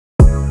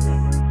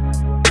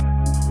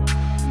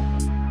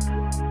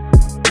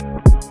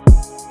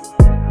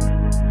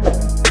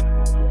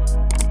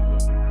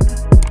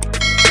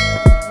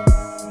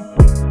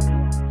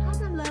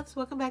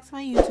back to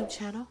my YouTube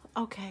channel.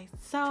 Okay,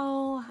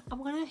 so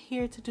I'm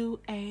here to do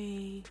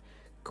a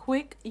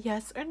quick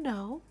yes or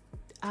no.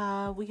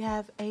 We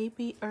have A,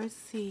 B, or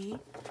C.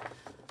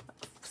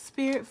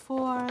 Spirit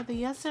for the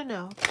yes or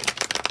no.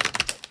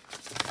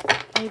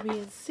 A, B,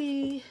 and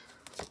C.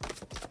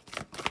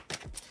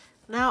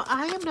 Now,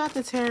 I am not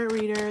the tarot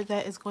reader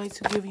that is going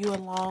to give you a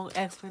long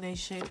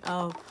explanation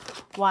of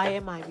why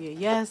it might be a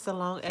yes, a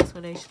long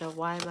explanation of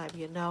why it might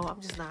be a no.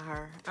 I'm just not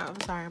her. I'm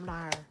sorry, I'm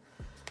not her.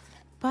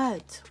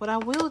 But what I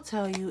will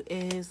tell you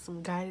is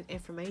some guided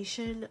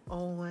information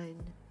on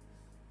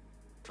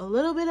a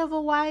little bit of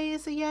a why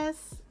it's a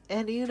yes.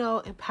 And, you know,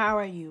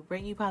 empower you,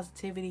 bring you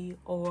positivity.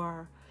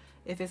 Or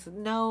if it's a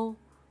no,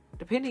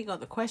 depending on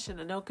the question,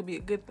 a no could be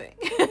a good thing.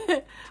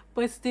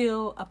 But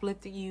still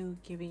uplifting you,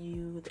 giving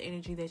you the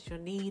energy that you'll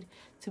need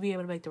to be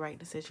able to make the right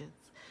decisions.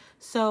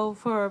 So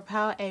for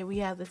pile A, we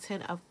have the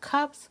 10 of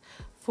Cups.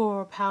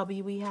 For pile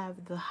B, we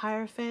have the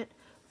Hierophant.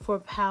 For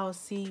pile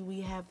C,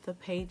 we have the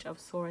Page of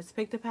Swords.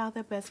 Pick the pile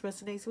that best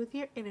resonates with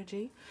your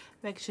energy.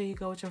 Make sure you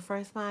go with your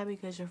first mind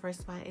because your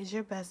first mind is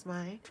your best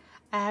mind.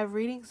 I have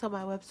readings on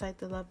my website,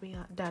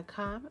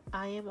 theloveme.com.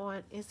 I am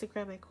on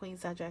Instagram at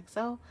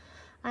Queensaundraxo.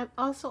 I'm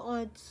also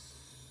on,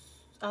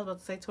 I was about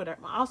to say Twitter.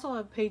 I'm also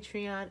on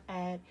Patreon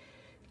at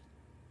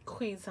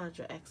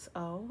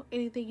Queensaundraxo.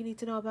 Anything you need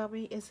to know about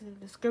me is in the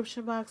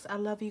description box. I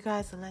love you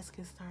guys, and let's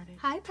get started.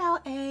 Hi, Pal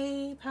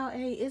A. Pal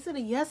A, is it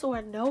a yes or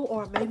a no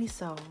or maybe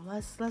so?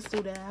 Let's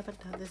do that. I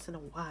haven't done this in a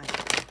while.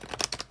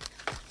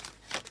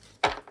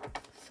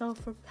 So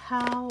for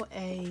Pal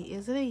A,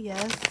 is it a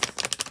yes?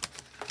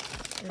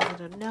 Is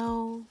it a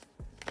no?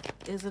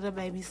 Is it a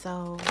maybe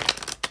so?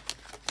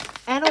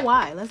 And a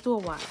why. Let's do a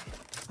why.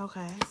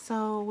 Okay,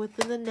 so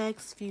within the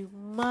next few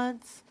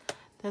months,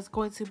 there's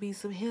going to be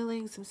some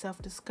healing, some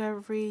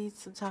self-discovery,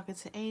 some talking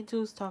to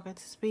angels, talking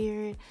to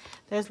spirit.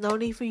 There's no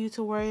need for you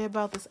to worry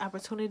about this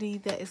opportunity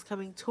that is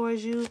coming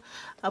towards you,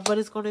 but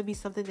it's going to be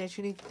something that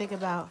you need to think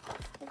about.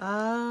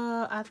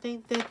 I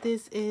think that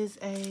this is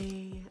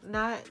I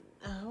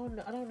don't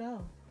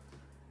know.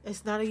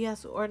 It's not a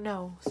yes or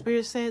no.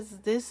 Spirit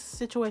says this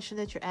situation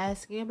that you're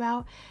asking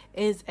about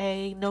is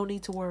a no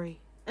need to worry.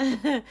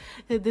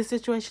 This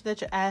situation that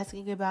you're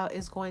asking about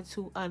is going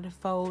to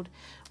unfold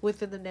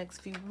within the next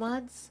few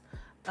months.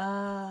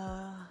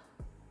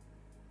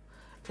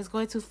 It's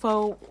going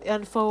to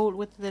unfold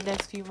within the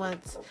next few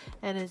months,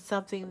 and it's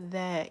something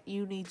that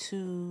you need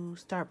to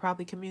start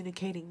probably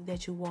communicating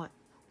that you want.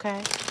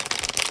 Okay,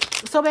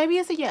 so maybe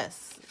it's a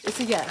yes. It's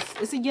a yes.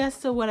 It's a yes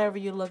to whatever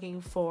you're looking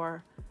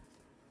for.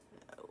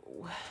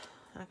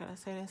 How can I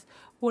say this?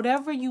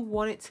 Whatever you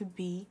want it to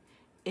be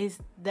is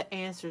the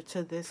answer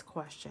to this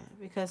question,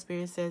 because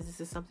Spirit says this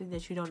is something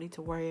that you don't need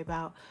to worry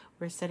about.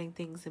 We're setting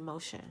things in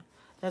motion.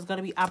 There's going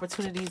to be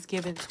opportunities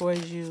given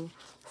towards you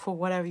for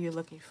whatever you're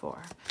looking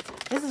for.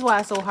 This is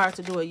why it's so hard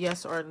to do a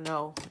yes or a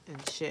no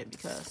and shit,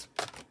 because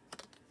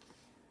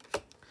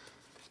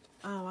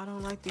I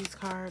don't like these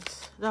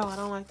cards. No, I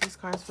don't like these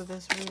cards for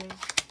this reading.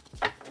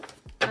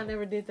 I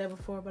never did that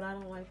before, but I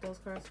don't like those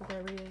cards for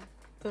that reading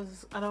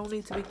because I don't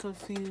need to be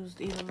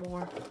confused even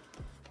more.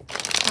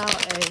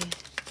 Pile A.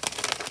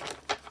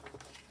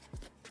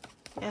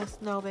 Yes,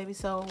 no, baby,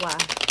 so why?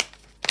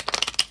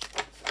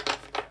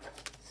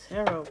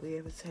 Tarot will be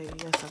able to tell you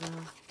yes or no.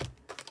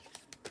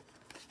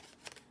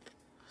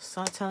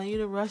 So I'm telling you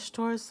to rush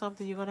towards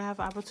something. You're going to have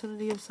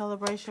opportunity of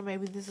celebration.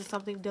 Maybe this is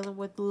something dealing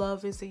with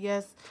love. It's a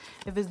yes.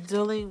 If it's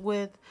dealing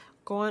with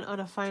going on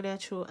a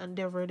financial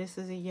endeavor, this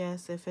is a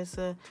yes. If it's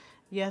a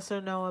yes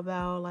or no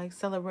about like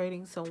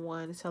celebrating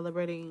someone,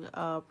 celebrating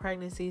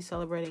pregnancy,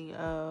 celebrating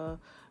a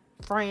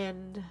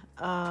friend,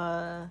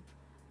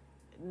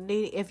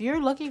 if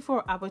you're looking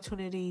for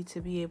opportunity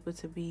to be able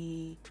to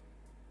be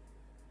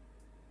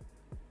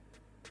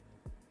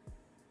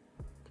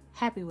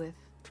happy with,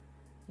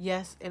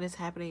 yes, and it's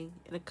happening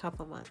in a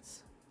couple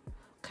months.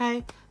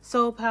 Okay,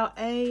 so Pal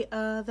A,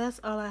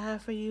 that's all I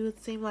have for you.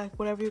 It seems like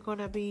whatever you're going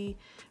to be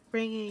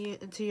bringing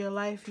into your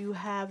life, you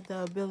have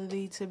the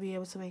ability to be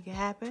able to make it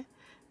happen.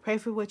 Pray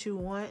for what you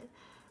want.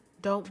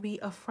 Don't be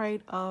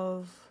afraid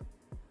of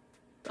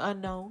the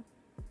unknown,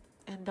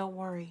 and don't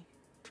worry.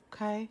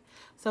 Okay,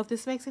 so if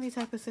this makes any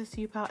type of sense to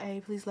you, Pal A,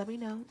 please let me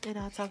know, and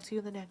I'll talk to you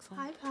in the next one.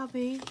 Hi, Pal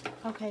B.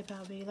 Okay,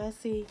 Pal B, let's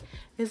see.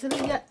 Is it a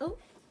yes? Oh,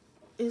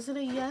 is it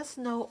a yes,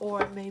 no,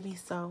 or maybe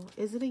so?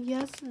 Is it a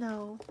yes,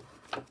 no,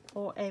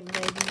 or a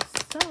maybe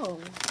so?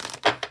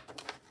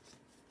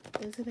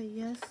 Is it a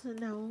yes,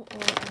 no,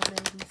 or a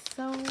maybe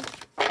so?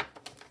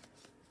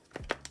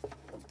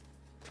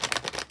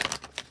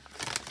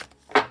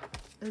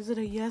 Is it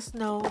a yes,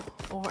 no,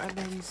 or a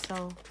maybe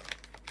so?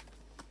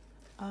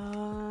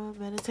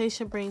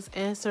 Meditation brings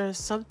answers,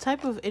 some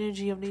type of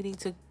energy of needing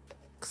to,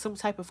 some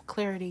type of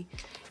clarity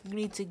you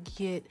need to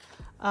get.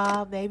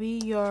 Maybe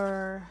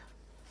your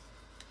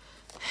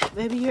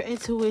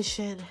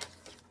intuition.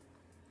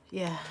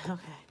 Yeah,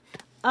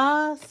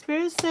 okay.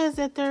 Spirit says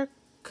that they're,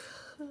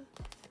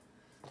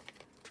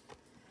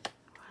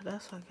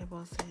 that's why I kept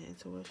on saying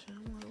intuition.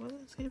 I'm like, what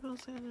does it keep on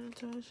saying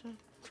intuition?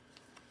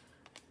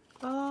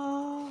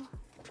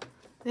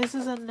 This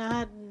is a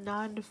not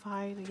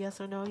non-defined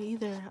yes or no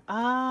either.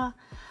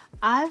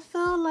 I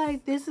feel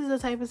like this is a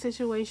type of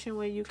situation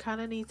where you kind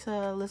of need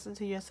to listen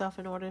to yourself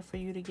in order for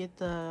you to get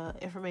the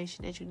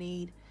information that you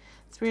need.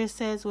 Spirit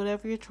says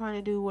whatever you're trying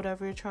to do,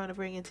 whatever you're trying to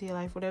bring into your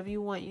life, whatever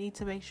you want, you need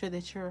to make sure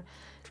that you're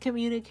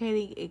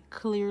communicating it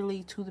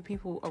clearly to the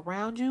people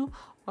around you,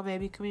 or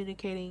maybe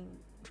communicating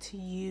to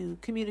you,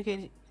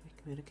 communicating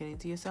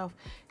to yourself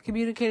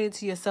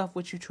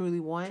what you truly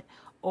want,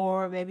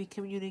 or maybe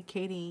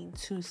communicating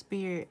to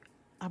spirit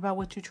about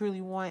what you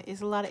truly want.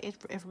 Is a lot of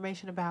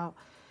information about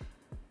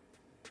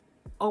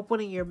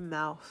opening your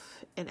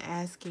mouth and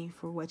asking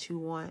for what you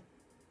want.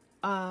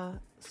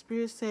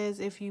 Spirit says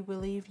if you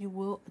believe, you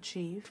will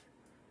achieve.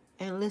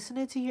 And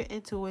listening to your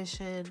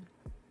intuition,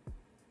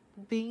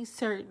 being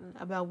certain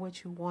about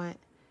what you want,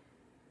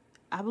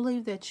 I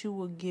believe that you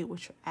will get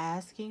what you're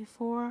asking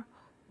for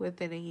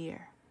within a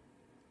year.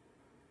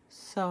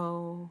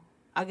 So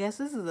I guess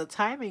this is a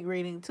timing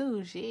reading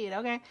too. Shit,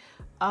 okay.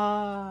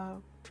 I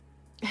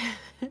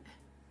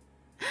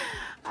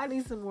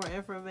need some more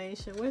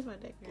information. Where's my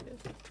deck reader?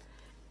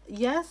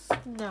 Yes,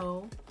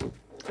 no.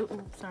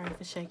 Ooh, sorry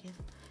for shaking.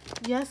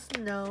 Yes,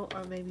 no,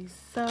 or maybe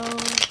so.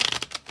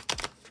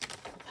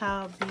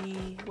 Power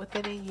B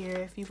within a year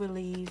if you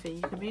believe and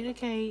you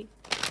communicate.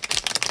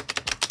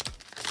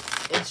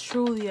 It's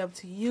truly up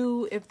to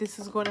you if this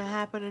is going to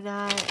happen or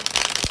not.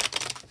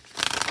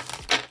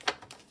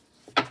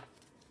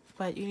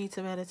 But you need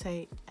to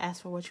meditate.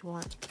 Ask for what you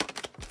want.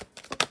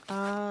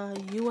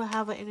 You will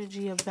have an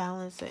energy of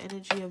balance. An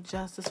energy of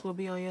justice will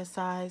be on your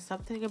side.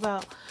 Something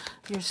about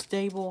your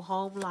stable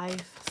home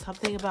life.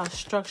 Something about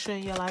structure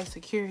in your life.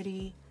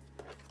 Security.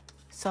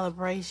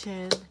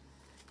 Celebration.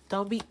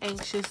 Don't be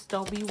anxious.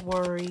 Don't be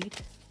worried.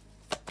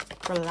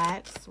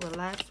 Relax.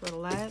 Relax.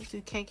 Relax.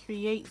 You can't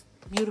create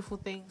beautiful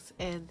things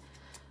in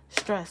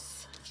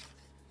stress.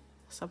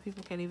 Some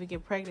people can't even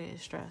get pregnant in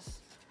stress.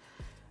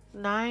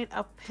 9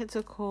 of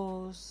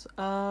Pentacles.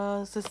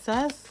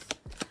 Success.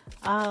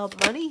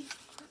 Money.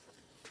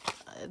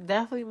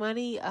 Definitely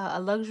money. A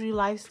luxury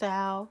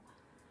lifestyle.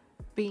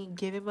 Being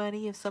given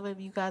money. If some of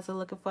you guys are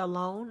looking for a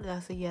loan,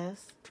 that's a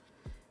yes.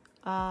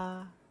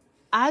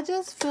 I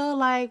just feel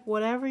like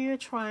whatever you're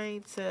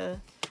trying to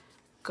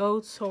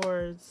go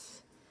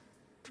towards,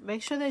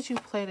 make sure that you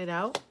plan it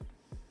out.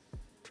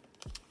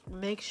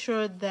 Make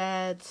sure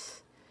that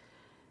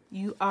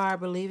you are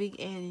believing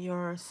in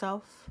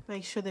yourself.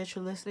 Make sure that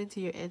you're listening to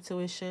your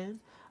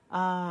intuition.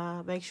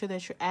 Make sure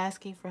that you're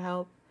asking for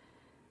help.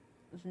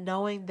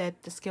 Knowing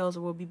that the scales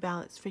will be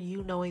balanced for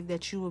you. Knowing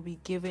that you will be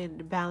given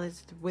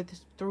balance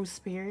through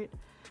spirit.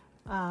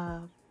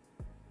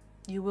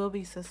 You will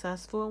be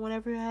successful in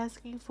whatever you're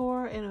asking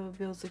for. And it will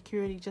build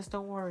security. Just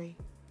don't worry.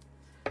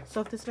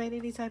 So if this made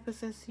any type of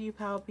sense to you,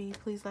 Pal B,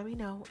 please let me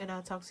know. And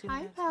I'll talk to you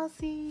next. Hi, Pal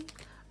C.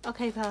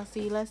 Okay, Pal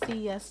C. Let's see.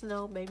 Yes,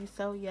 no, maybe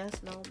so.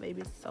 Yes, no,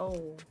 maybe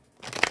so.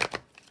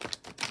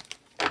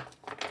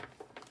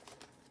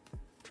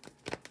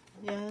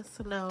 Yes,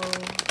 no.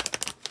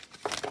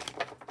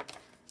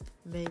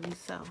 Maybe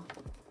so.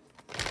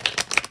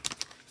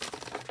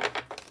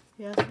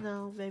 Yes,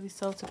 no, maybe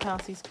so to Pal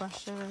C's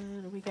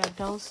question. We got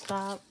don't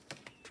stop.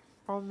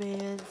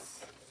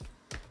 Romance.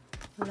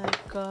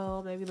 Let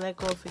go. Maybe let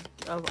go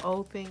of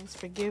old things.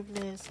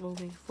 Forgiveness.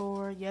 Moving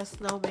forward. Yes,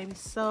 no, maybe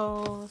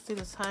so. Let's see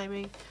the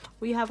timing.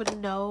 We have a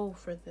no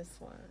for this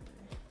one.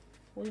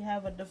 We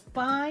have a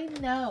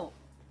defined no.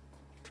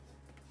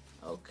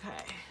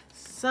 Okay.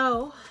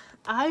 So,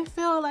 I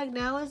feel like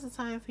now is the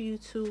time for you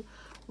to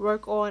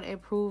work on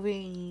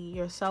improving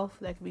yourself.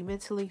 That could be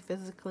mentally,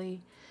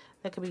 physically.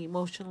 That could be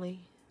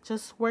emotionally.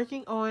 Just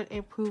working on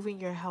improving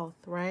your health,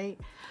 right?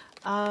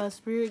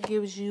 Spirit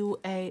gives you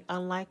a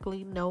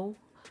unlikely no.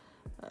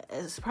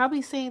 It's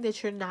probably saying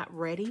that you're not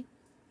ready.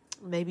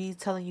 Maybe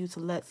telling you to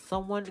let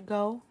someone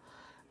go.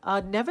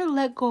 Never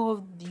let go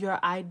of your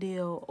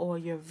ideal or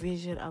your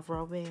vision of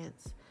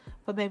romance.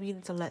 But maybe you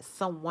need to let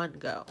someone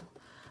go.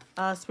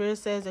 Spirit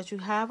says that you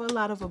have a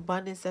lot of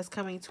abundance that's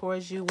coming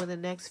towards you in the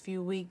next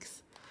few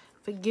weeks.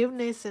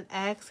 Forgiveness and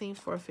asking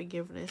for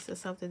forgiveness is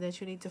something that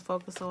you need to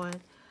focus on.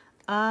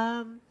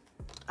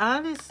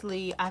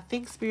 Honestly, I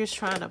think Spirit's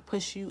trying to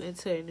push you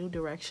into a new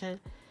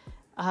direction.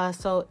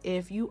 So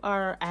if you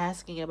are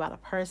asking about a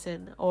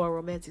person or a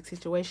romantic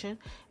situation,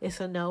 it's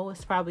a no.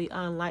 It's probably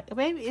unlike,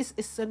 maybe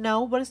it's a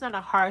no, but it's not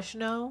a harsh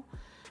no.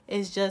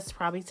 It's just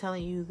probably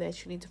telling you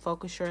that you need to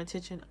focus your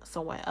attention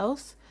somewhere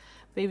else.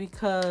 Maybe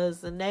because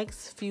the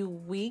next few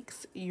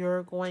weeks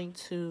you're going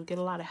to get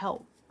a lot of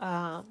help.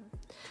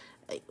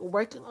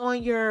 Working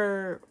on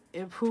your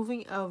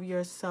improving of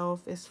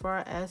yourself as far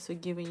as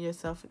forgiving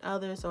yourself and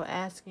others, or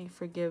asking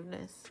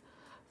forgiveness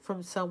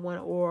from someone,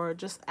 or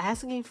just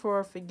asking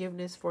for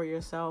forgiveness for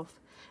yourself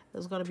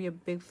is going to be a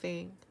big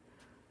thing.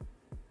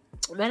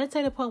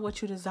 Meditate upon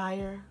what you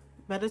desire.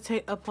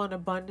 Meditate upon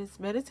abundance.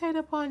 Meditate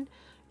upon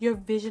your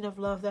vision of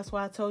love. That's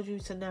why I told you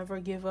to never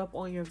give up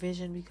on your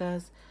vision,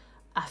 because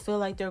I feel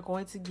like they're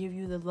going to give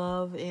you the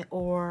love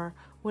or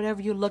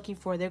whatever you're looking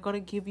for. They're going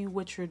to give you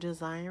what you're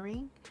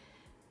desiring.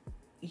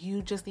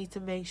 you just need to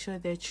make sure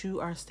that you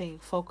are staying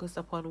focused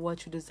upon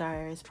what you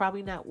desire. It's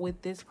probably not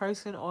with this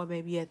person or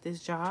maybe at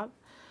this job,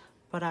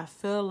 but I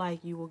feel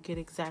like you will get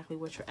exactly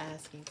what you're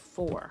asking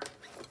for.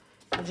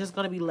 You're just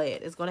going to be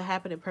led. It's going to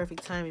happen in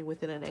perfect timing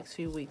within the next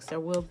few weeks. There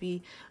will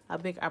be a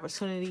big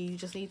opportunity. You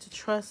just need to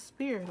trust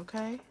spirit,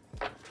 okay?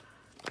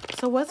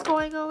 So what's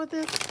going on with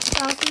this,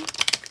 Falcon?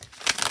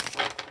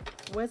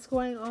 What's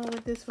going on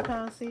with this for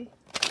Palsy?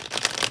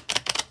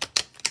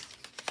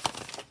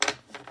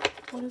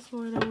 What is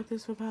going on with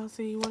this for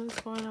Palsy? What is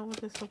going on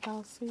with this for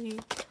Palsy?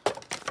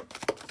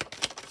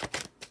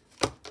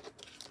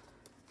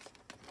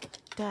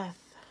 Death,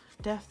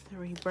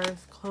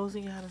 rebirth,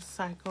 closing out a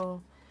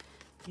cycle.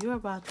 You're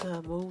about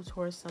to move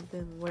towards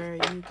something where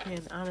you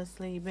can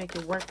honestly make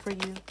it work for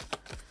you.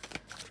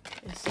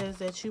 It says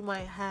that you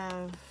might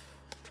have...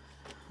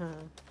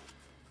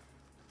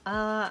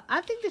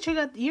 I think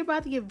that you're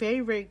about to get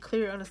very, very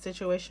clear on a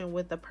situation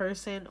with a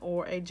person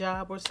or a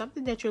job or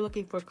something that you're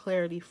looking for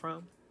clarity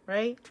from,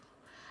 right?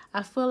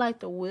 I feel like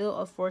the wheel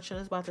of fortune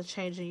is about to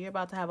change and you're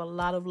about to have a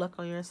lot of luck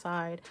on your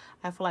side.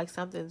 I feel like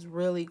something's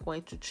really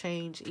going to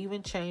change,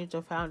 even change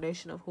the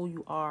foundation of who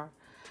you are.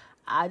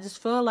 I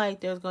just feel like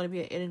there's going to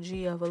be an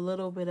energy of a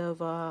little bit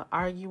of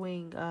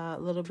arguing, a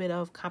little bit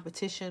of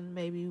competition,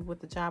 maybe with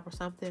the job or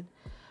something.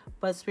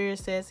 But Spirit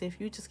says if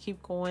you just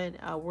keep going,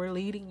 we're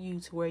leading you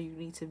to where you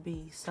need to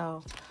be.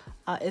 So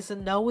it's a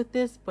no with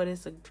this, but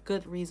it's a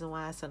good reason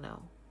why it's a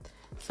no.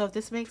 So if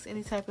this makes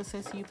any type of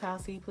sense to you,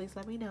 Palsy, please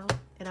let me know.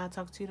 And I'll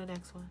talk to you in the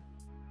next one.